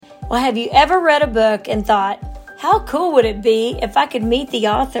Well, have you ever read a book and thought, how cool would it be if I could meet the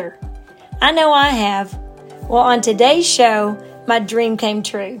author? I know I have. Well, on today's show, my dream came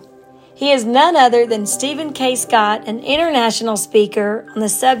true. He is none other than Stephen K. Scott, an international speaker on the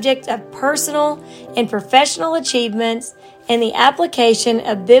subject of personal and professional achievements and the application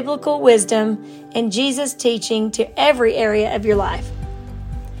of biblical wisdom and Jesus' teaching to every area of your life.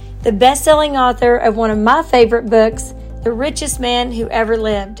 The best-selling author of one of my favorite books, The Richest Man Who Ever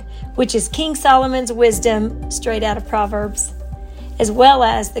Lived, which is King Solomon's wisdom straight out of Proverbs, as well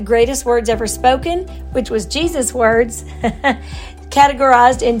as The Greatest Words Ever Spoken, which was Jesus' words,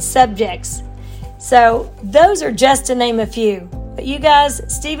 categorized in subjects. So those are just to name a few. But you guys,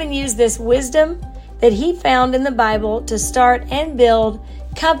 Stephen used this wisdom that he found in the Bible to start and build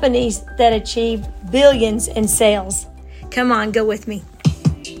companies that achieved billions in sales. Come on, go with me.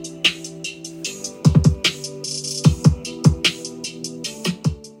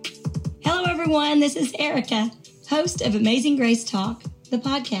 Hello, everyone. This is Erica, host of Amazing Grace Talk, the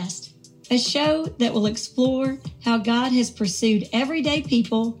podcast, a show that will explore how God has pursued everyday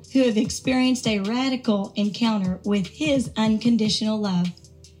people who have experienced a radical encounter with His unconditional love.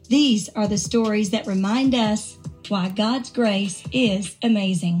 These are the stories that remind us why God's grace is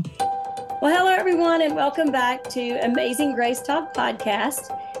amazing. Well, hello, everyone, and welcome back to Amazing Grace Talk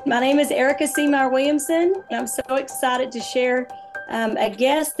podcast. My name is Erica C. Meyer-Williamson, and I'm so excited to share a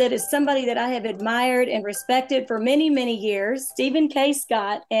guest that is somebody that I have admired and respected for many, many years, Stephen K.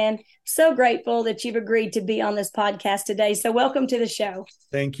 Scott, and so grateful that you've agreed to be on this podcast today. So welcome to the show.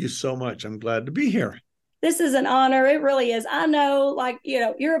 Thank you so much. I'm glad to be here. This is an honor. It really is. I know,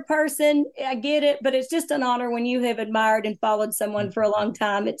 you're a person, I get it, but it's just an honor when you have admired and followed someone for a long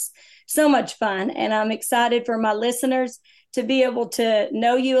time. It's so much fun. And I'm excited for my listeners to be able to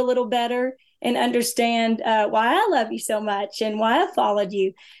know you a little better and understand why I love you so much and why I followed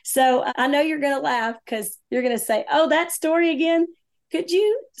you. So I know you're going to laugh because you're going to say, oh, that story again. Could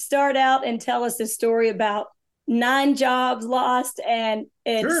you start out and tell us a story about 9 jobs lost and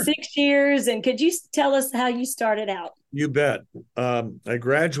Sure. 6 years? And could you tell us how you started out? You bet. I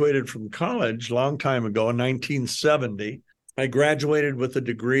graduated from college a long time ago in 1970. I graduated with a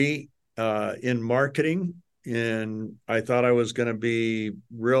degree in marketing, and I thought I was going to be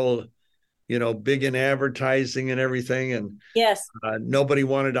real, big in advertising and everything. And Yes. nobody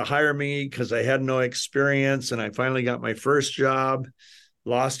wanted to hire me because I had no experience. And I finally got my first job,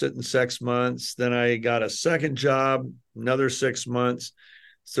 lost it in 6 months. Then I got a second job, another 6 months,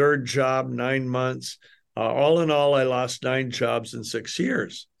 third job, 9 months. All in all, I lost 9 jobs in 6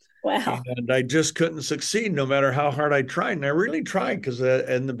 years. Wow. And I just couldn't succeed no matter how hard I tried. And I really tried because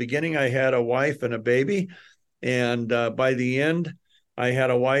in the beginning, I had a wife and a baby. And by the end, I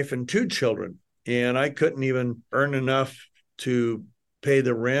had a wife and 2 children. And I couldn't even earn enough to pay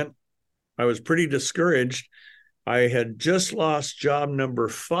the rent. I was pretty discouraged. I had just lost job number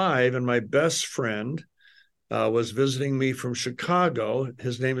 5, and my best friend was visiting me from Chicago.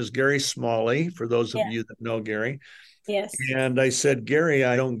 His name is Gary Smalley, for those of you that know Gary. Yes. And I said, Gary,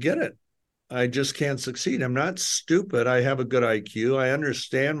 I don't get it. I just can't succeed. I'm not stupid. I have a good IQ. I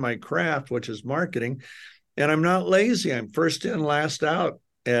understand my craft, which is marketing, and I'm not lazy. I'm first in, last out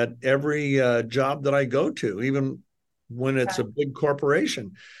at every job that I go to, even when it's a big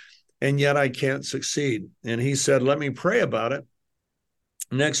corporation. And yet I can't succeed. And he said, let me pray about it.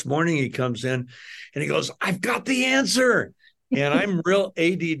 Next morning, he comes in and he goes, I've got the answer. And I'm real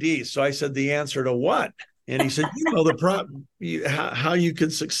ADD. So I said, the answer to what? And he said, the problem, how you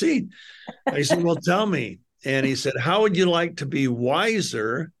can succeed. I said, well, tell me. And he said, how would you like to be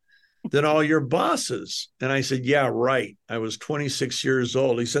wiser than all your bosses? And I said, yeah, right. I was 26 years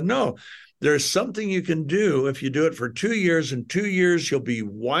old. He said, no. There's something you can do if you do it for 2 years. In 2 years, you'll be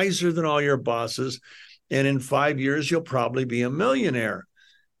wiser than all your bosses. And in 5 years, you'll probably be a millionaire.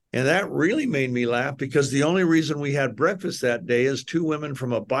 And that really made me laugh because the only reason we had breakfast that day is 2 women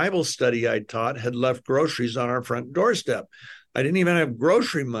from a Bible study I taught had left groceries on our front doorstep. I didn't even have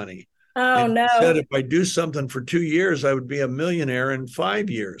grocery money. Oh, and no. He said if I do something for 2 years, I would be a millionaire in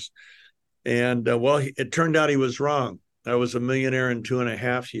 5 years. And it turned out he was wrong. I was a millionaire in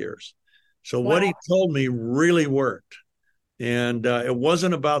 2.5 years. So what he told me really worked. And it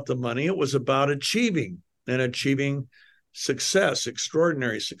wasn't about the money. It was about achieving success,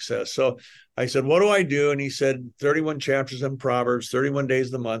 extraordinary success. So I said, what do I do? And he said, 31 chapters in Proverbs, 31 days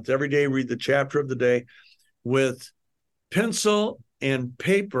of the month. Every day, read the chapter of the day with pencil and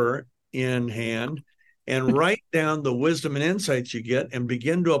paper in hand and write down the wisdom and insights you get and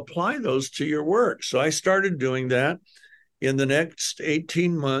begin to apply those to your work. So I started doing that. In the next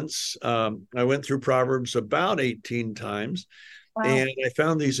 18 months, I went through Proverbs about 18 times. Wow. And I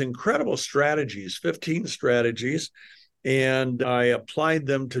found these incredible strategies, 15 strategies, and I applied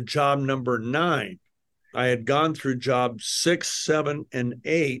them to job number 9. I had gone through job 6, 7, and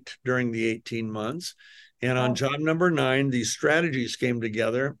 8 during the 18 months. And on job number 9, these strategies came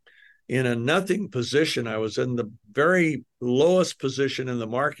together in a nothing position. I was in the very lowest position in the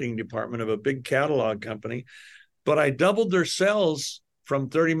marketing department of a big catalog company, but I doubled their sales from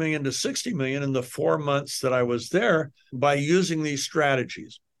 30 million to 60 million in the 4 months that I was there by using these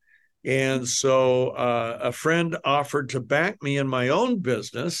strategies. And so a friend offered to back me in my own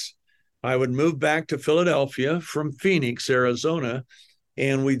business. I would move back to Philadelphia from Phoenix, Arizona,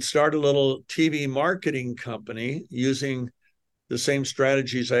 and we'd start a little TV marketing company using the same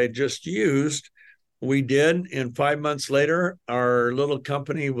strategies I had just used. We did. And 5 months later, our little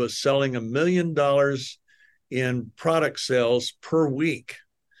company was selling $1 million in product sales per week.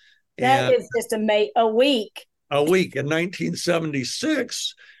 That is just a week. A week in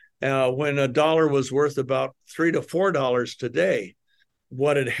 1976, when a dollar was worth about $3 to $4 today.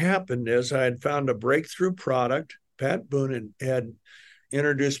 What had happened is I had found a breakthrough product. Pat Boone had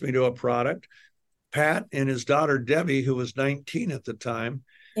introduced me to a product. Pat and his daughter, Debbie, who was 19 at the time,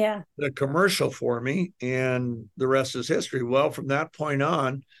 did a commercial for me, and the rest is history. Well, from that point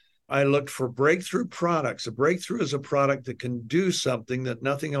on, I looked for breakthrough products. A breakthrough is a product that can do something that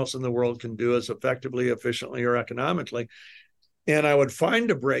nothing else in the world can do as effectively, efficiently, or economically. And I would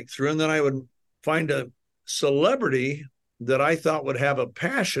find a breakthrough, and then I would find a celebrity that I thought would have a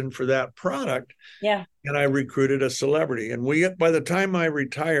passion for that product. Yeah. And I recruited a celebrity. And by the time I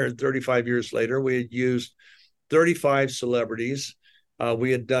retired 35 years later, we had used 35 celebrities.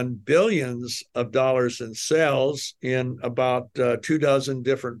 We had done billions of dollars in sales in about 24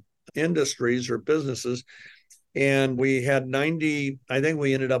 different industries or businesses. And we had 90, I think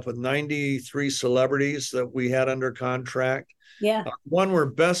we ended up with 93 celebrities that we had under contract. Yeah. One we're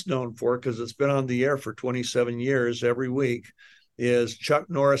best known for, because it's been on the air for 27 years every week, is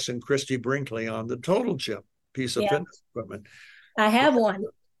Chuck Norris and Christy Brinkley on the Total Gym piece of fitness equipment. I have one.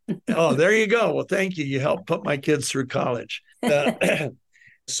 Oh, there you go. Well, thank you. You helped put my kids through college.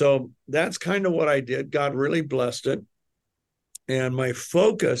 So that's kind of what I did. God really blessed it. And my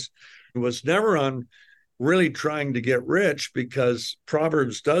focus was never on really trying to get rich, because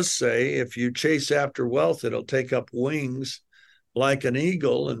Proverbs does say, if you chase after wealth, it'll take up wings like an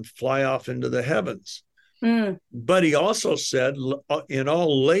eagle and fly off into the heavens. But he also said, in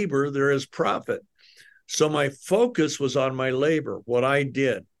all labor, there is profit. So my focus was on my labor, what I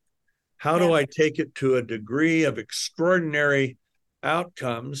did. How do I take it to a degree of extraordinary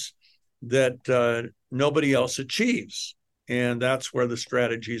outcomes that nobody else achieves? And that's where the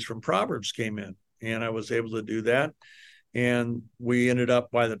strategies from Proverbs came in. And I was able to do that. And we ended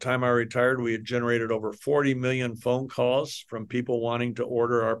up, by the time I retired, we had generated over 40 million phone calls from people wanting to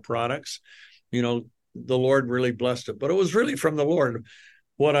order our products. You know, the Lord really blessed it, but it was really from the Lord.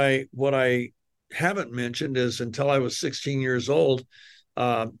 What I haven't mentioned is, until I was 16 years old,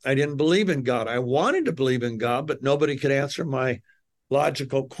 I didn't believe in God. I wanted to believe in God, but nobody could answer my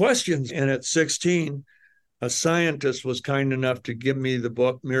logical questions. And at 16, a scientist was kind enough to give me the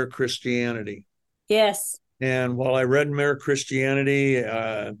book Mere Christianity. Yes. And while I read Mere Christianity,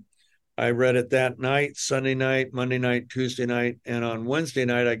 I read it that night, Sunday night, Monday night, Tuesday night. And on Wednesday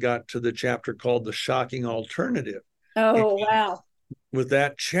night, I got to the chapter called The Shocking Alternative. Oh, wow. With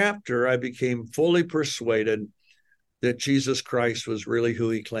that chapter, I became fully persuaded that Jesus Christ was really who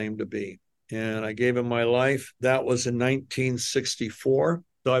he claimed to be. And I gave him my life. That was in 1964.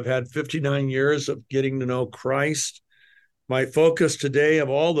 So I've had 59 years of getting to know Christ. My focus today of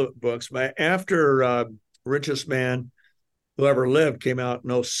all the books, after Richest Man Who Ever Lived came out in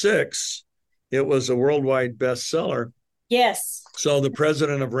 2006, it was a worldwide bestseller. Yes. So the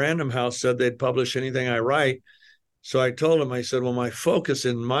president of Random House said they'd publish anything I write. So I told him, I said, well, my focus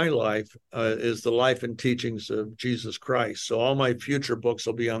in my life is the life and teachings of Jesus Christ. So all my future books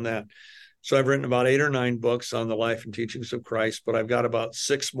will be on that. So I've written about 8 or 9 books on the life and teachings of Christ, but I've got about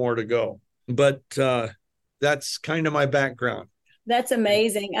 6 more to go. But that's kind of my background. That's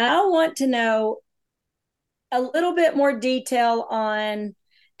amazing. I want to know a little bit more detail on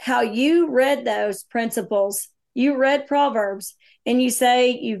how you read those principles. You read Proverbs and you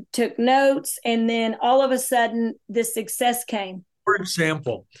say you took notes, and then all of a sudden this success came. For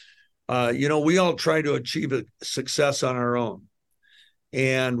example, we all try to achieve a success on our own.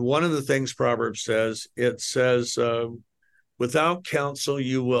 And one of the things Proverbs says, it says, without counsel,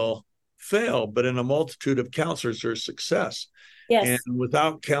 you will fail, but in a multitude of counselors, there's success. Yes. And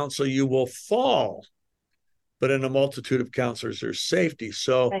without counsel, you will fall, but in a multitude of counselors, there's safety.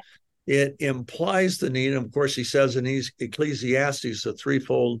 So it implies the need. And of course, he says in Ecclesiastes, the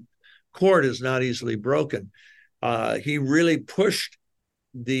threefold cord is not easily broken. He really pushed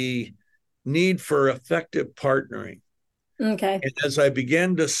the need for effective partnering. Okay. And as I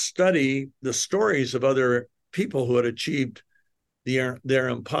began to study the stories of other people who had achieved their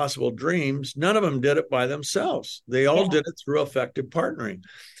impossible dreams, none of them did it by themselves. They all did it through effective partnering.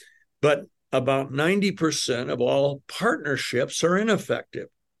 But about 90% of all partnerships are ineffective.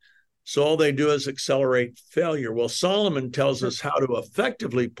 So all they do is accelerate failure. Well, Solomon tells us how to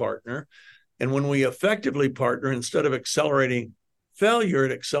effectively partner. And when we effectively partner, instead of accelerating failure,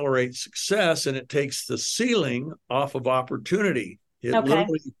 it accelerates success, and it takes the ceiling off of opportunity. It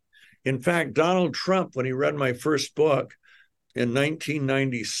literally, in fact, Donald Trump, when he read my first book in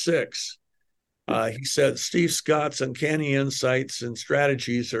 1996, he said, Steve Scott's uncanny insights and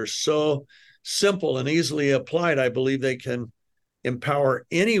strategies are so simple and easily applied. I believe they can empower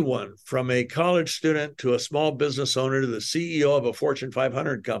anyone from a college student to a small business owner to the CEO of a Fortune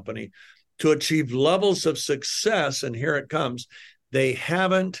 500 company to achieve levels of success. And here it comes, they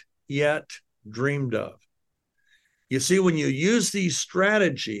haven't yet dreamed of. You see, when you use these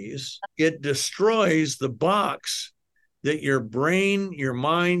strategies, it destroys the box that your brain, your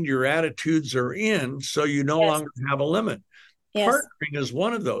mind, your attitudes are in, so you no longer have a limit. Partnering is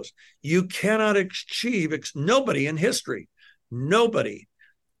one of those. You cannot achieve, nobody in history, nobody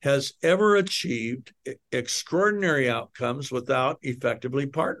has ever achieved extraordinary outcomes without effectively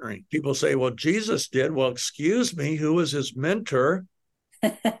partnering. People say, well, Jesus did. Well, excuse me, who was his mentor?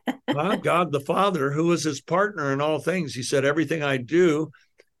 God the Father. Who was his partner in all things? He said, everything I do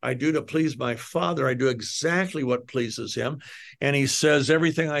to please my Father. I do exactly what pleases him. And he says,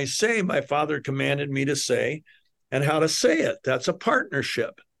 everything I say, my Father commanded me to say, and how to say it. That's a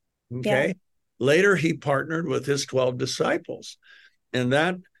partnership. Okay. Yeah. Later, he partnered with his 12 disciples. And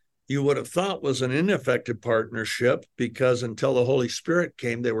that you would have thought was an ineffective partnership, because until the Holy Spirit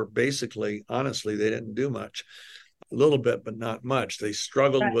came, they were basically, honestly, they didn't do much. A little bit, but not much. They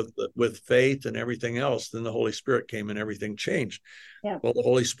struggled with faith and everything else. Then the Holy Spirit came and everything changed. Yeah. Well, the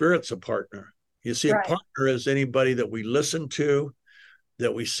Holy Spirit's a partner. You see, a partner is anybody that we listen to,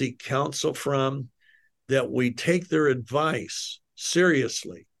 that we seek counsel from, that we take their advice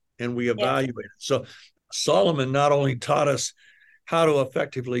seriously and we evaluate it. So Solomon not only taught us how to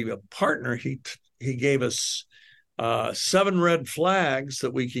effectively partner, he gave us 7 red flags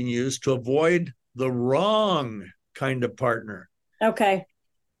that we can use to avoid the wrong kind of partner. Okay.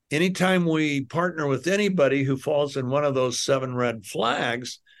 Anytime we partner with anybody who falls in one of those 7 red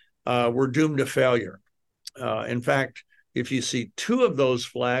flags, we're doomed to failure. In fact, if you see 2 of those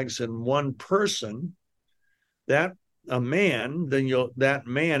flags in one person, that man,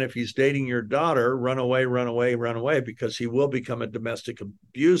 if he's dating your daughter, run away, because he will become a domestic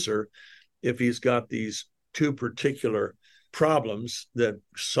abuser if he's got these 2 particular problems that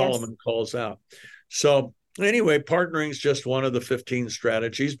Solomon calls out. So anyway, partnering is just one of the 15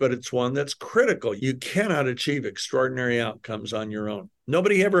 strategies, but it's one that's critical. You cannot achieve extraordinary outcomes on your own.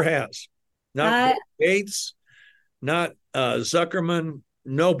 Nobody ever has. Not Bill Gates, not Zuckerman,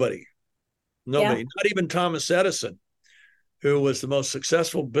 nobody. Not even Thomas Edison, who was the most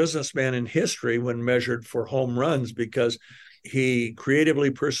successful businessman in history when measured for home runs, because he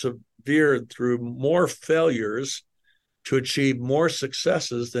creatively persevered through more failures to achieve more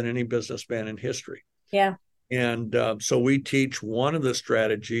successes than any businessman in history. Yeah. And so we teach one of the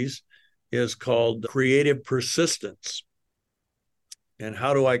strategies is called creative persistence. And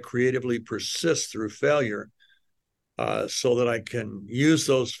how do I creatively persist through failure so that I can use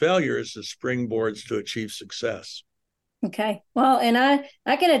those failures as springboards to achieve success? Okay. Well, and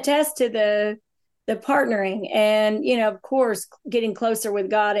I can attest to the partnering and, of course, getting closer with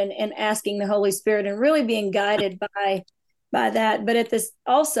God and asking the Holy Spirit and really being guided by that. But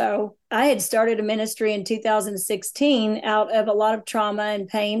also, I had started a ministry in 2016 out of a lot of trauma and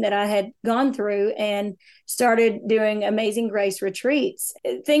pain that I had gone through, and started doing Amazing Grace retreats.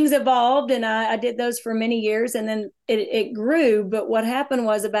 Things evolved, and I did those for many years, and then it grew. But what happened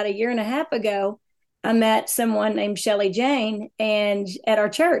was, about 1.5 years ago, I met someone named Shelly Jane at our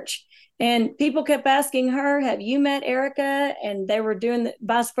church. And people kept asking her, have you met Erica? And they were doing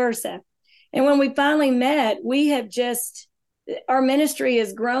vice versa. And when we finally met, our ministry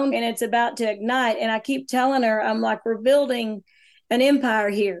has grown and it's about to ignite. And I keep telling her, I'm like, we're building an empire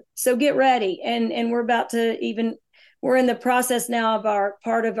here. So get ready. And we're about to we're in the process now of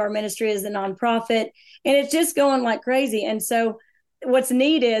part of our ministry as a nonprofit. And it's just going like crazy. And so what's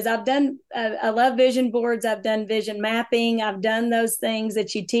neat is I love vision boards. I've done vision mapping. I've done those things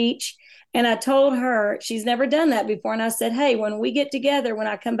that you teach. And I told her, she's never done that before. And I said, hey, when we get together, when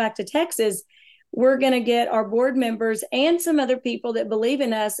I come back to Texas, we're going to get our board members and some other people that believe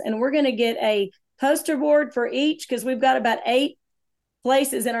in us. And we're going to get a poster board for each, because we've got about 8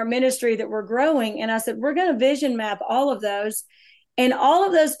 places in our ministry that we're growing. And I said, we're going to vision map all of those. And all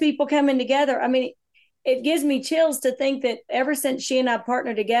of those people coming together. I mean, it gives me chills to think that ever since she and I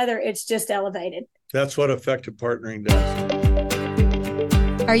partnered together, it's just elevated. That's what effective partnering does.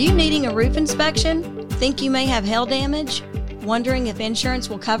 Are you needing a roof inspection? Think you may have hail damage? Wondering if insurance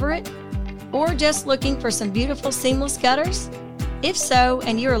will cover it? Or just looking for some beautiful seamless gutters? If so,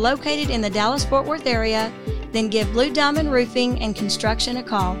 and you are located in the Dallas-Fort Worth area, then give Blue Diamond Roofing and Construction a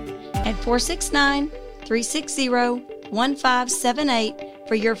call at 469-360-1578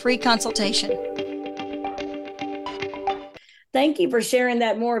 for your free consultation. Thank you for sharing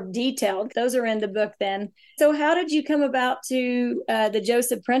that more detailed. Those are in the book then. So how did you come about to the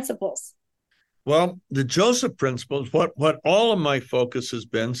Joseph Principles? Well, the Joseph Principles, what all of my focus has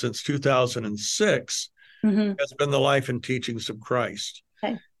been since 2006, has been the life and teachings of Christ.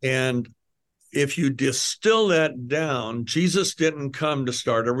 Okay. And if you distill that down, Jesus didn't come to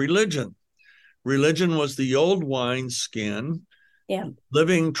start a religion. Religion was the old wineskin,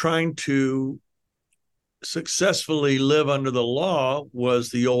 trying to successfully live under the law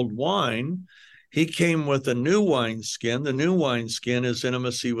was the old wine. He came with a new wineskin. The new wineskin is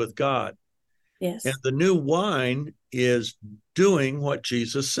intimacy with God. Yes. And the new wine is doing what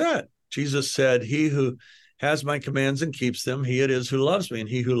Jesus said. Jesus said, he who has my commands and keeps them, he it is who loves me. And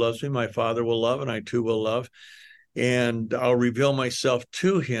he who loves me, my Father will love, and I too will love. And I'll reveal myself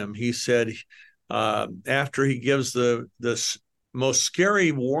to him. He said, after he gives the most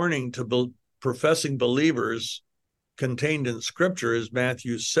scary warning to professing believers contained in Scripture is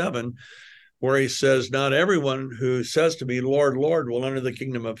Matthew 7, where he says, not everyone who says to me, Lord, Lord, will enter the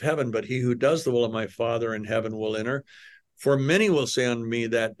kingdom of heaven, but he who does the will of my Father in heaven will enter. For many will say unto me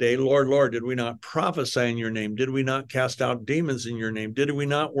that day, Lord, Lord, did we not prophesy in your name? Did we not cast out demons in your name? Did we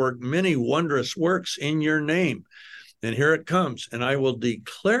not work many wondrous works in your name? And here it comes, and I will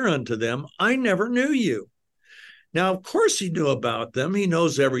declare unto them, I never knew you. Now, of course, he knew about them. He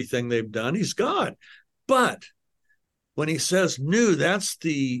knows everything they've done. He's God. But when he says new, that's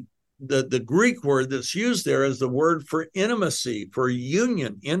the Greek word that's used there as the word for intimacy, for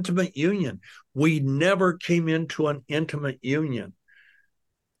union, intimate union. We never came into an intimate union.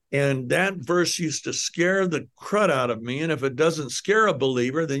 And that verse used to scare the crud out of me. And if it doesn't scare a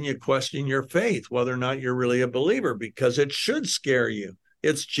believer, then you question your faith, whether or not you're really a believer, because it should scare you.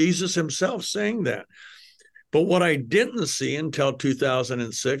 It's Jesus himself saying that. But what I didn't see until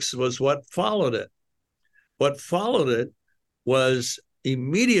 2006 was what followed it. What followed it was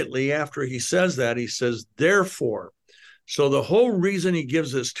immediately after he says that, he says, therefore. So the whole reason he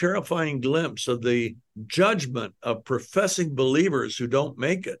gives this terrifying glimpse of the judgment of professing believers who don't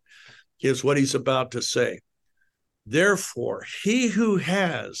make it is what he's about to say. Therefore, he who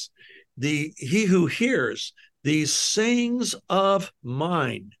hears these sayings of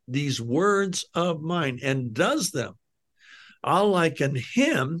mine, these words of mine, and does them, I'll liken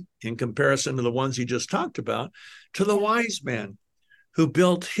him, in comparison to the ones he just talked about, to the wise man who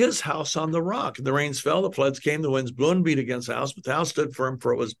built his house on the rock. The rains fell, the floods came, the winds blew and beat against the house, but the house stood firm,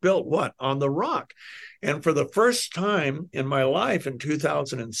 for it was built, what? On the rock. And for the first time in my life in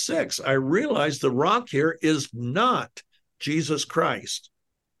 2006, I realized the rock here is not Jesus Christ.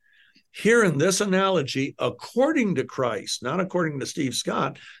 Here in this analogy, according to Christ, not according to Steve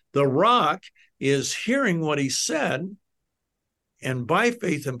Scott, the rock is hearing what he said, and by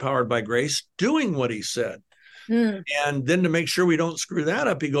faith empowered by grace, doing what he said. And then to make sure we don't screw that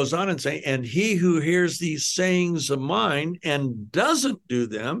up, he goes on and say, and he who hears these sayings of mine and doesn't do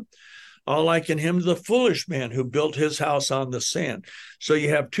them, I'll liken him to the foolish man who built his house on the sand. So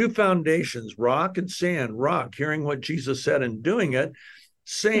you have two foundations, rock and sand. Rock, hearing what Jesus said and doing it.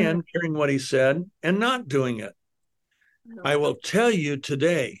 Sand, hearing what he said and not doing it. I will tell you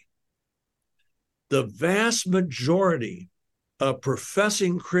today, the vast majority of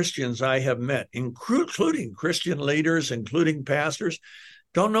professing Christians I have met, including Christian leaders, including pastors,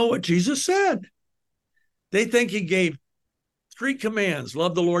 don't know what Jesus said. They think he gave 3 commands: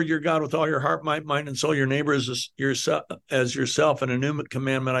 love the Lord your God with all your heart, might, mind, and soul, your neighbor as yourself, and a new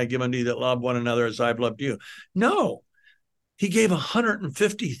commandment I give unto you, that love one another as I've loved you. No, he gave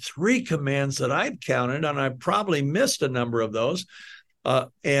 153 commands that I've counted, and I've probably missed a number of those.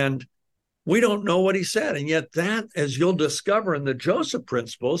 And we don't know what he said. And yet that, as you'll discover in the Joseph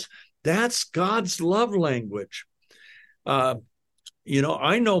Principles, that's God's love language.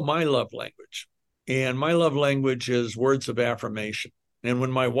 I know my love language, and my love language is words of affirmation. And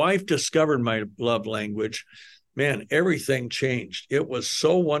when my wife discovered my love language, man, everything changed. It was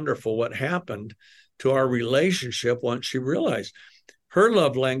so wonderful what happened to our relationship once she realized her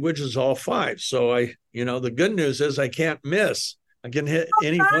love language is all five. So the good news is I can't miss. I can hit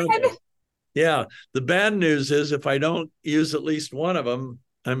any one of them. Yeah. The bad news is if I don't use at least one of them,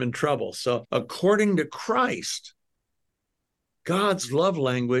 I'm in trouble. So according to Christ, God's love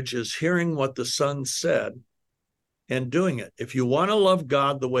language is hearing what the Son said and doing it. If you want to love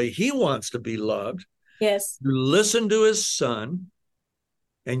God the way he wants to be loved, yes, you listen to his Son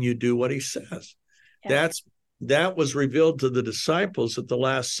and you do what he says. Yeah. That was revealed to the disciples at the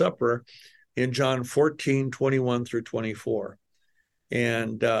Last Supper in John 14, 21 through 24.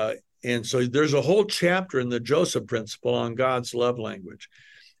 And so there's a whole chapter in the Joseph Principle on God's love language.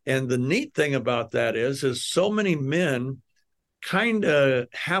 And the neat thing about that is so many men kind of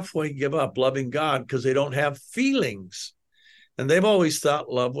halfway give up loving God because they don't have feelings. And they've always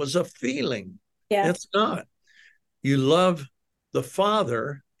thought love was a feeling. Yeah. It's not. You love the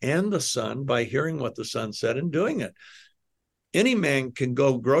Father and the Son by hearing what the Son said and doing it. Any man can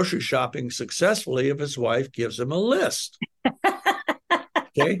go grocery shopping successfully if his wife gives him a list.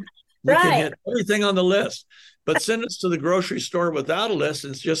 Okay? We can hit everything on the list. But send us to the grocery store without a list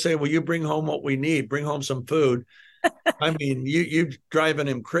and just say, will you bring home what we need? Bring home some food. I mean, you're driving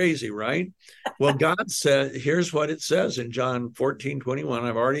him crazy, right? Well, God said, here's what it says in John 14, 21.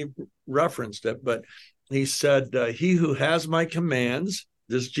 I've already referenced it, but he said, he who has my commands,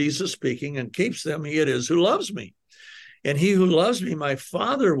 this is Jesus speaking, and keeps them, he it is who loves me. And he who loves me, my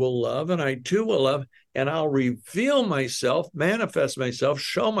Father will love, and I too will love, and I'll reveal myself, manifest myself,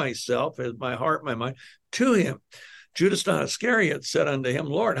 show myself as my heart, my mind to him. Judas not Iscariot said unto him,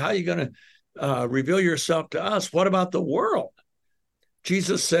 Lord, how are you going to reveal yourself to us? What about the world?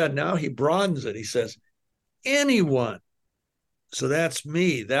 Jesus said, now he broadens it. He says, anyone. So that's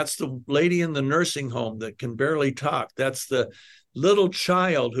me. That's the lady in the nursing home that can barely talk. That's the little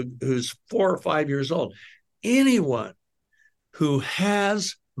child who's 4 or 5 years old. Anyone who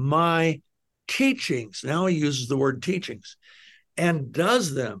has my teachings, now he uses the word teachings, and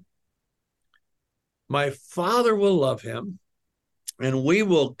does them, my Father will love him, and we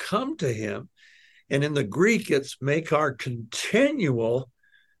will come to him. And in the Greek, it's make our continual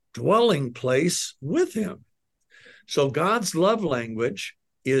dwelling place with him. So God's love language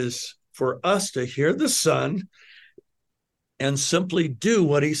is for us to hear the Son and simply do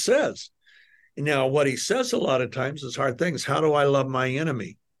what he says. Now, what he says a lot of times is hard things. How do I love my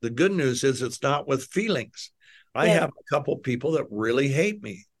enemy? The good news is it's not with feelings. I have a couple people that really hate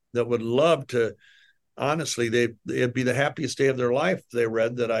me, that would love to, honestly, it'd be the happiest day of their life if they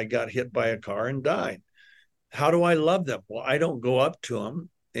read that I got hit by a car and died. How do I love them? Well, I don't go up to them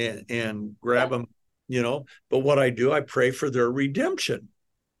and grab them, but what I do, I pray for their redemption.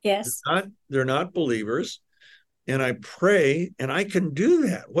 Yes. They're not believers. And I pray, and I can do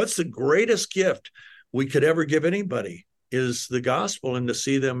that. What's the greatest gift we could ever give anybody is the gospel, and to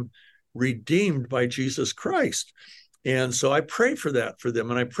see them redeemed by Jesus Christ. And so I pray for that for them,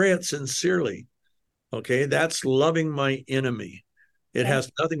 and I pray it sincerely. Okay, that's loving my enemy. It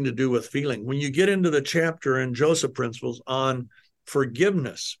has nothing to do with feeling. When you get into the chapter in Joseph Principles on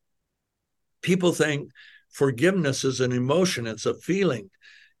forgiveness, people think forgiveness is an emotion, it's a feeling.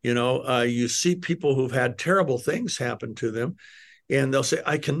 You see people who've had terrible things happen to them, and they'll say,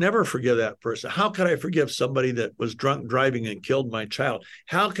 I can never forgive that person. How could I forgive somebody that was drunk driving and killed my child?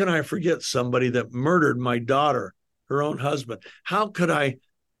 How can I forget somebody that murdered my daughter, her own husband? How could I,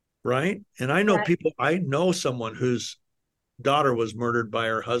 right? And I know people, I know someone whose daughter was murdered by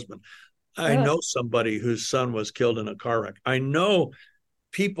her husband. I know somebody whose son was killed in a car wreck. I know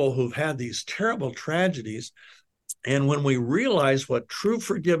people who've had these terrible tragedies. And when we realize what true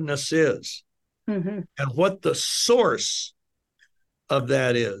forgiveness is and what the source of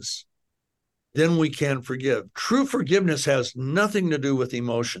that is, then we can forgive. True forgiveness has nothing to do with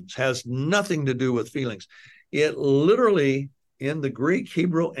emotions, has nothing to do with feelings. It literally, in the Greek,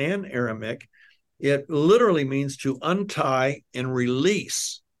 Hebrew, and Aramaic, it literally means to untie and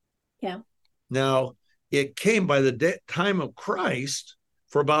release. Yeah. Now, it came by the time of Christ.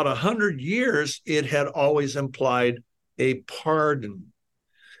 For about 100 years, it had always implied a pardon.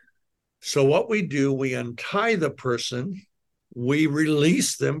 So what we do, we untie the person, we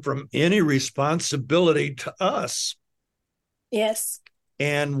release them from any responsibility to us. Yes.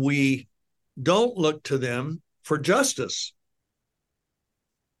 And we don't look to them for justice.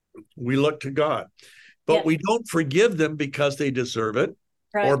 We look to God. But we don't forgive them because they deserve it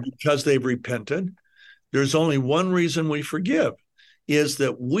or because they've repented. There's only one reason we forgive. is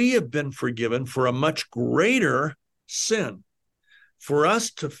that we have been forgiven for a much greater sin. For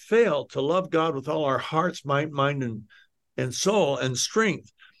us to fail to love God with all our hearts, mind, and soul and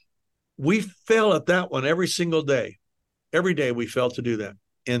strength, we fail at that one every single day. Every day we fail to do that.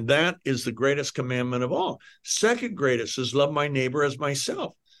 And that is the greatest commandment of all. Second greatest is love my neighbor as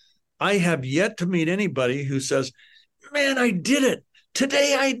myself. I have yet to meet anybody who says, man, I did it.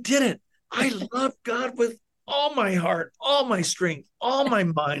 Today I did it. I love God with all my heart, all my strength, all my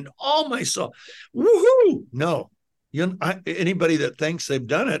mind, all my soul. Woohoo! No. Anybody that thinks they've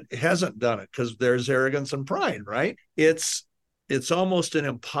done it hasn't done it, because there's arrogance and pride, right? It's almost an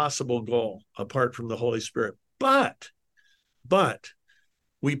impossible goal apart from the Holy Spirit. But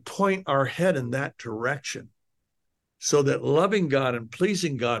we point our head in that direction so that loving God and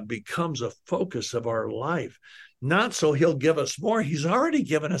pleasing God becomes a focus of our life. Not so he'll give us more. He's already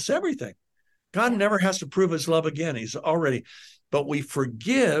given us everything. God never has to prove his love again. He's already, but we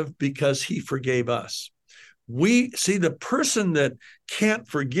forgive because he forgave us. We see, the person that can't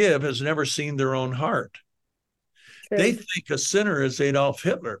forgive has never seen their own heart. True. They think a sinner is Adolf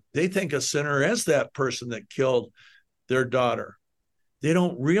Hitler. They think a sinner is that person that killed their daughter. They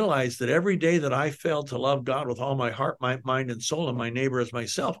don't realize that every day that I fail to love God with all my heart, my mind, and soul, and my neighbor as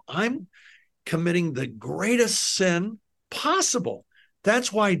myself, I'm committing the greatest sin possible.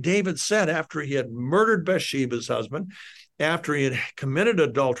 That's why David said, after he had murdered Bathsheba's husband, after he had committed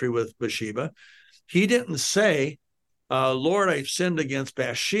adultery with Bathsheba, he didn't say, Lord, I've sinned against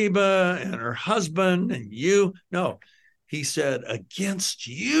Bathsheba and her husband and you. No, he said, against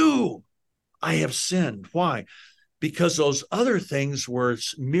you I have sinned. Why? Because those other things were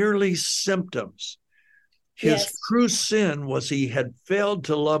merely symptoms. His true sin was he had failed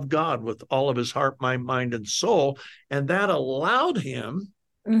to love God with all of his heart, mind, and soul. And that allowed him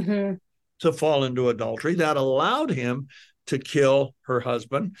to fall into adultery. That allowed him to kill her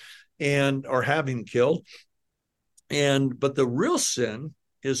husband or have him killed. But the real sin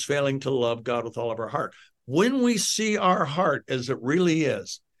is failing to love God with all of our heart. When we see our heart as it really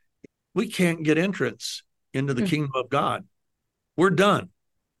is, we can't get entrance into the kingdom of God. We're done.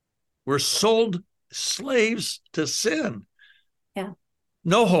 We're sold slaves to sin. Yeah.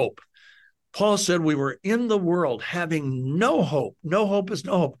 No hope. Paul said we were in the world having no hope. No hope is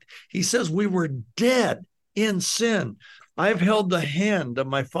no hope. He says we were dead in sin. I've held the hand of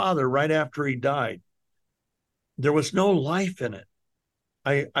my father right after he died. There was no life in it.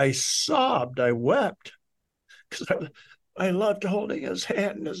 I sobbed. I wept because I loved holding his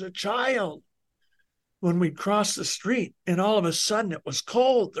hand as a child. When we crossed the street, and all of a sudden it was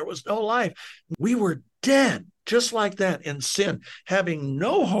cold, there was no life. We were dead, just like that, in sin, having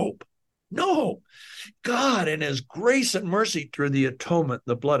no hope, no hope. God, in his grace and mercy through the atonement,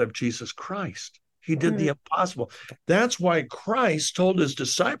 the blood of Jesus Christ, he did the impossible. That's why Christ told his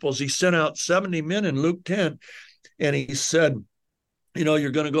disciples, he sent out 70 men in Luke 10, and he said, you're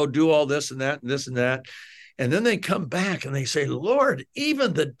going to go do all this and that and this and that. And then they come back and they say, Lord,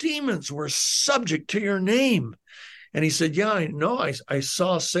 even the demons were subject to your name. And he said, yeah, I know. I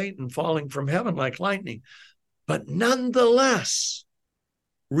saw Satan falling from heaven like lightning. But nonetheless,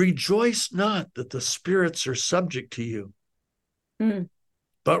 rejoice not that the spirits are subject to you,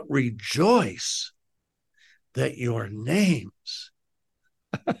 but rejoice that your names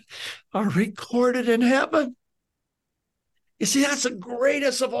are recorded in heaven. You see, that's the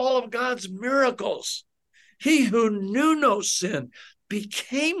greatest of all of God's miracles. He who knew no sin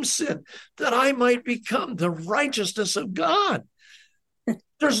became sin, that I might become the righteousness of God.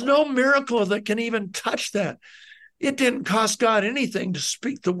 There's no miracle that can even touch that. It didn't cost God anything to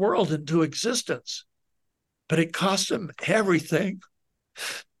speak the world into existence, but it cost him everything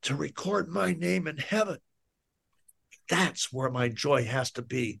to record my name in heaven. That's where my joy has to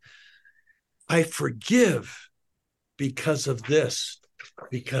be. I forgive because of this,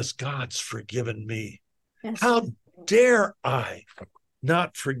 because God's forgiven me. Yes. How dare I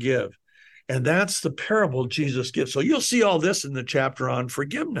not forgive? And that's the parable Jesus gives. So you'll see all this in the chapter on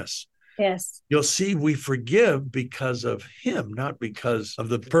forgiveness. Yes. You'll see we forgive because of him, not because of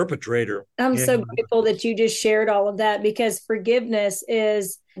the perpetrator. I'm so grateful that you just shared all of that, because forgiveness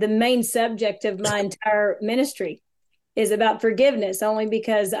is the main subject of my entire ministry, is about forgiveness, only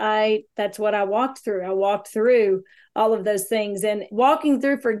because that's what I walked through. I walked through all of those things. And walking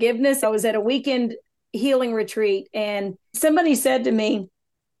through forgiveness, I was at a weekend healing retreat, and somebody said to me,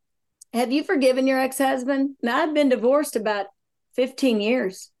 have you forgiven your ex-husband? Now, I've been divorced about 15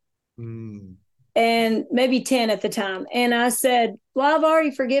 years and maybe 10 at the time. And I said, well, I've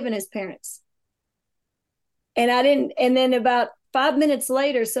already forgiven his parents. And I didn't. And then about 5 minutes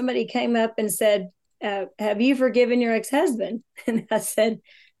later, somebody came up and said, have you forgiven your ex-husband? And I said,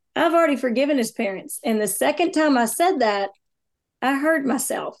 I've already forgiven his parents. And the second time I said that, I heard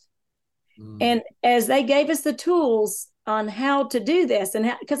myself. And as they gave us the tools on how to do this,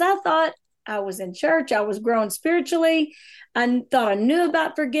 and because I thought I was in church, I was growing spiritually, I thought I knew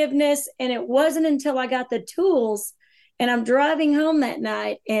about forgiveness, and it wasn't until I got the tools. And I'm driving home that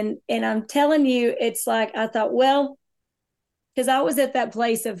night, and I'm telling you, it's like I thought, well, because I was at that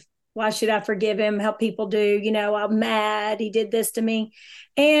place of why should I forgive him? How people do, I'm mad. He did this to me,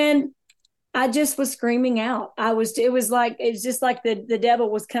 and I just was screaming out. It was just like the devil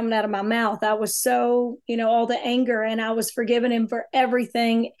was coming out of my mouth. I was so, all the anger, and I was forgiving him for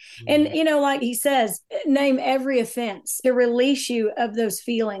everything. And, like he says, name every offense to release you of those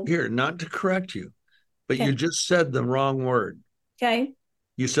feelings. Here, not to correct you, but okay. You just said the wrong word. Okay.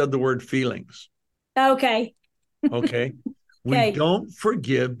 You said the word feelings. Okay. Okay. We don't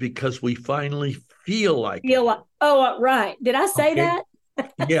forgive because we finally feel like it. Right. Did I say that?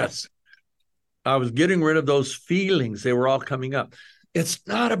 Yes. I was getting rid of those feelings. They were all coming up. It's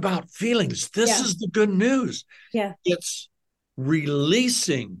not about feelings. This is the good news. Yeah. It's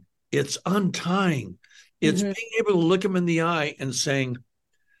releasing. It's untying. It's being able to look them in the eye and saying,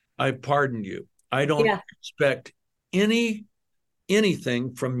 I pardon you. I don't expect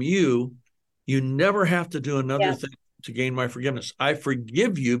anything from you. You never have to do another thing to gain my forgiveness. I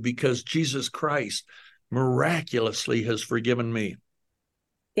forgive you because Jesus Christ miraculously has forgiven me.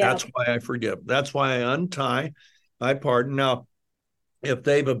 Yeah. That's why I forgive. That's why I untie, I pardon. Now, if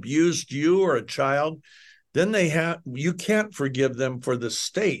they've abused you or a child, then you can't forgive them for the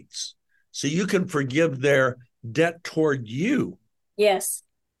states. So you can forgive their debt toward you. Yes.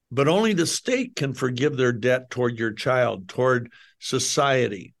 But only the state can forgive their debt toward your child, toward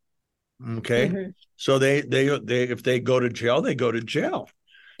society. Okay. So they if they go to jail, they go to jail.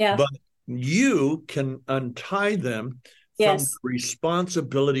 Yeah. But you can untie them from the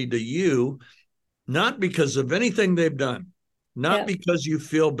responsibility to you, not because of anything they've done, not because you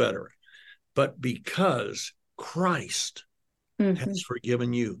feel better, but because Christ has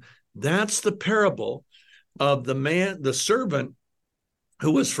forgiven you. That's the parable of the servant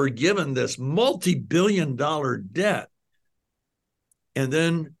who was forgiven this multi-billion-dollar debt and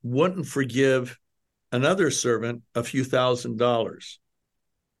then wouldn't forgive another servant a few $1,000s.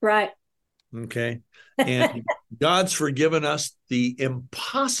 Right. Okay. And God's forgiven us the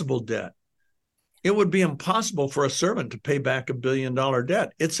impossible debt. It would be impossible for a servant to pay back $1 billion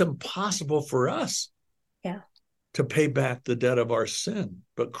debt. It's impossible for us to pay back the debt of our sin,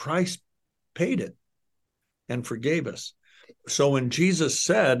 but Christ paid it and forgave us. So when Jesus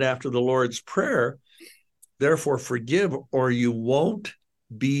said after the Lord's Prayer, therefore forgive or you won't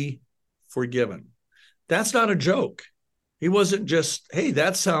be forgiven, that's not a joke. He wasn't just, hey,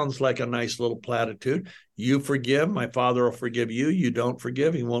 that sounds like a nice little platitude. You forgive, my Father will forgive you. You don't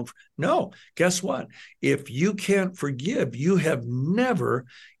forgive, he won't. No, guess what? If you can't forgive, you have never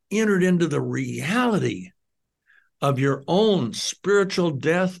entered into the reality of your own spiritual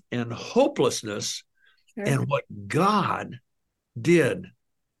death and hopelessness and what God did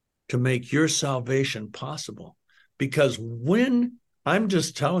to make your salvation possible. Because when, I'm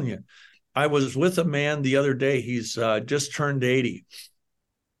just telling you, I was with a man the other day. He's just turned 80.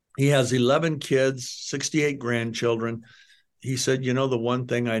 He has 11 kids, 68 grandchildren. He said, the one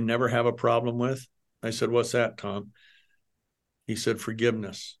thing I never have a problem with? I said, what's that, Tom? He said,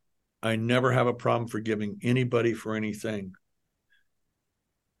 forgiveness. I never have a problem forgiving anybody for anything.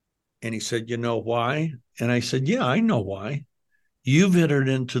 And he said, you know why? And I said, yeah, I know why. You've entered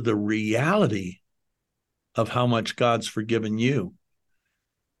into the reality of how much God's forgiven you.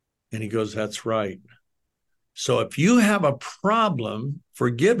 And he goes, that's right. So if you have a problem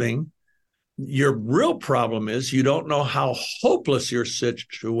forgiving, your real problem is you don't know how hopeless your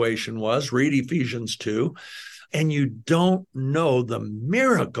situation was. Read Ephesians 2. And you don't know the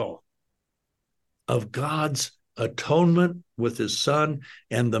miracle of God's atonement with his son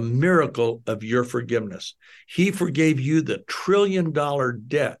and the miracle of your forgiveness. He forgave you the $1 trillion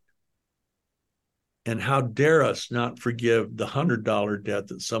debt. And how dare us not forgive the $100 debt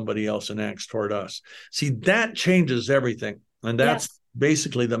that somebody else enacts toward us? See, that changes everything. And that's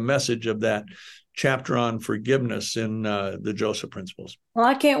basically the message of that chapter on forgiveness in the Joseph Principles. Well,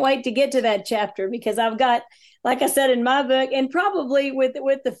 I can't wait to get to that chapter because I've got, like I said in my book, and probably with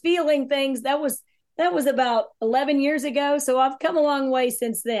the feeling things, that was about 11 years ago. So I've come a long way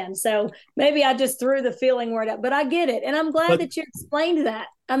since then. So maybe I just threw the feeling word up, but I get it. And I'm glad that you explained that.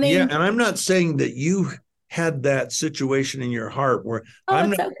 I mean, yeah, and I'm not saying that you had that situation in your heart where I'm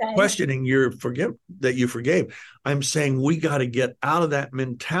not questioning that you forgave. I'm saying we got to get out of that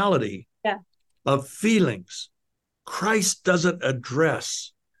mentality of feelings. Christ doesn't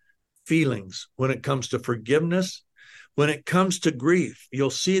address feelings when it comes to forgiveness. When it comes to grief, you'll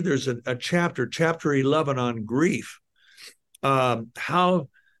see there's a chapter 11 on grief. How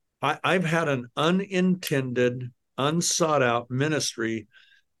I've had an unintended, unsought out ministry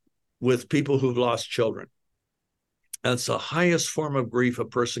with people who've lost children. That's the highest form of grief a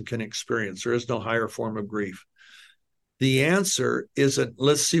person can experience. There is no higher form of grief. The answer isn't,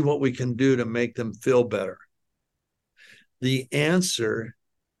 let's see what we can do to make them feel better. The answer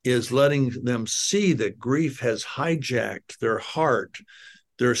is letting them see that grief has hijacked their heart,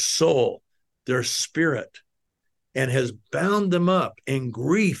 their soul, their spirit, and has bound them up. And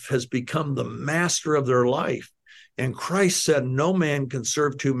grief has become the master of their life. And Christ said, no man can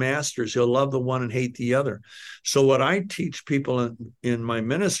serve two masters. He'll love the one and hate the other. So what I teach people in my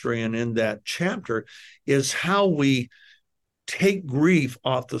ministry and in that chapter is how we take grief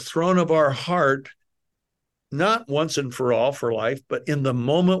off the throne of our heart, not once and for all for life, but in the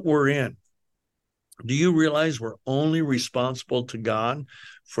moment we're in. Do you realize we're only responsible to God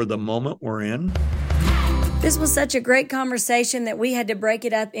for the moment we're in? This was such a great conversation that we had to break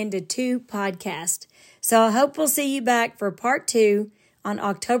it up into 2 podcasts. So I hope we'll see you back for part 2 on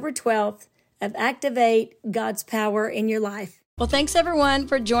October 12th of Activate God's Power in Your Life. Well, thanks everyone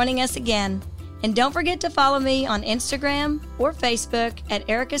for joining us again. And don't forget to follow me on Instagram or Facebook at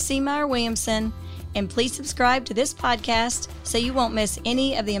Erica C. Meyer Williamson. And please subscribe to this podcast so you won't miss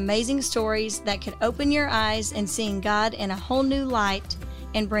any of the amazing stories that could open your eyes in seeing God in a whole new light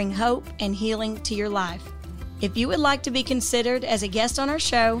and bring hope and healing to your life. If you would like to be considered as a guest on our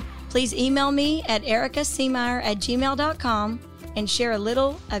show, please email me at ericacmeyer@gmail.com and share a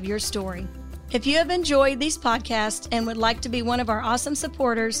little of your story. If you have enjoyed these podcasts and would like to be one of our awesome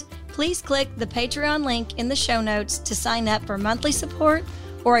supporters, please click the Patreon link in the show notes to sign up for monthly support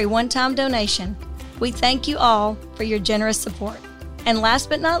or a one-time donation. We thank you all for your generous support. And last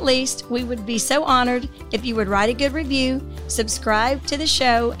but not least, we would be so honored if you would write a good review, subscribe to the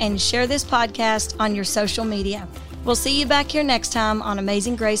show, and share this podcast on your social media. We'll see you back here next time on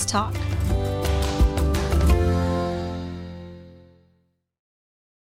Amazing Grace Talk.